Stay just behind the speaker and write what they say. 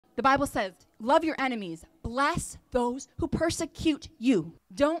The Bible says, love your enemies, bless those who persecute you.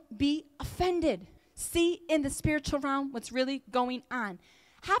 Don't be offended. See in the spiritual realm what's really going on.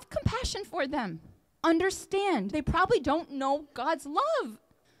 Have compassion for them. Understand. They probably don't know God's love.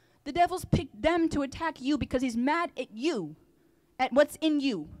 The devil's picked them to attack you because he's mad at you, at what's in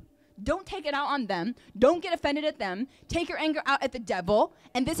you. Don't take it out on them. Don't get offended at them. Take your anger out at the devil.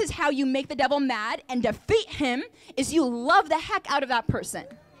 And this is how you make the devil mad and defeat him, is you love the heck out of that person.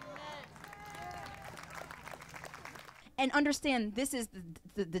 And understand this is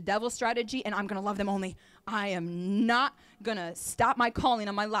the devil's strategy, and I'm going to love them only. I am not going to stop my calling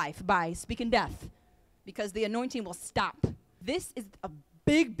on my life by speaking death, because the anointing will stop. This is a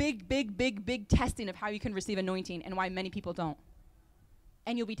big testing of how you can receive anointing and why many people don't.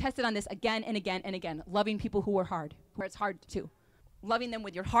 And you'll be tested on this again and again and again. Loving people who are hard, where it's hard too. Loving them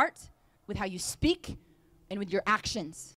with your heart, with how you speak, and with your actions.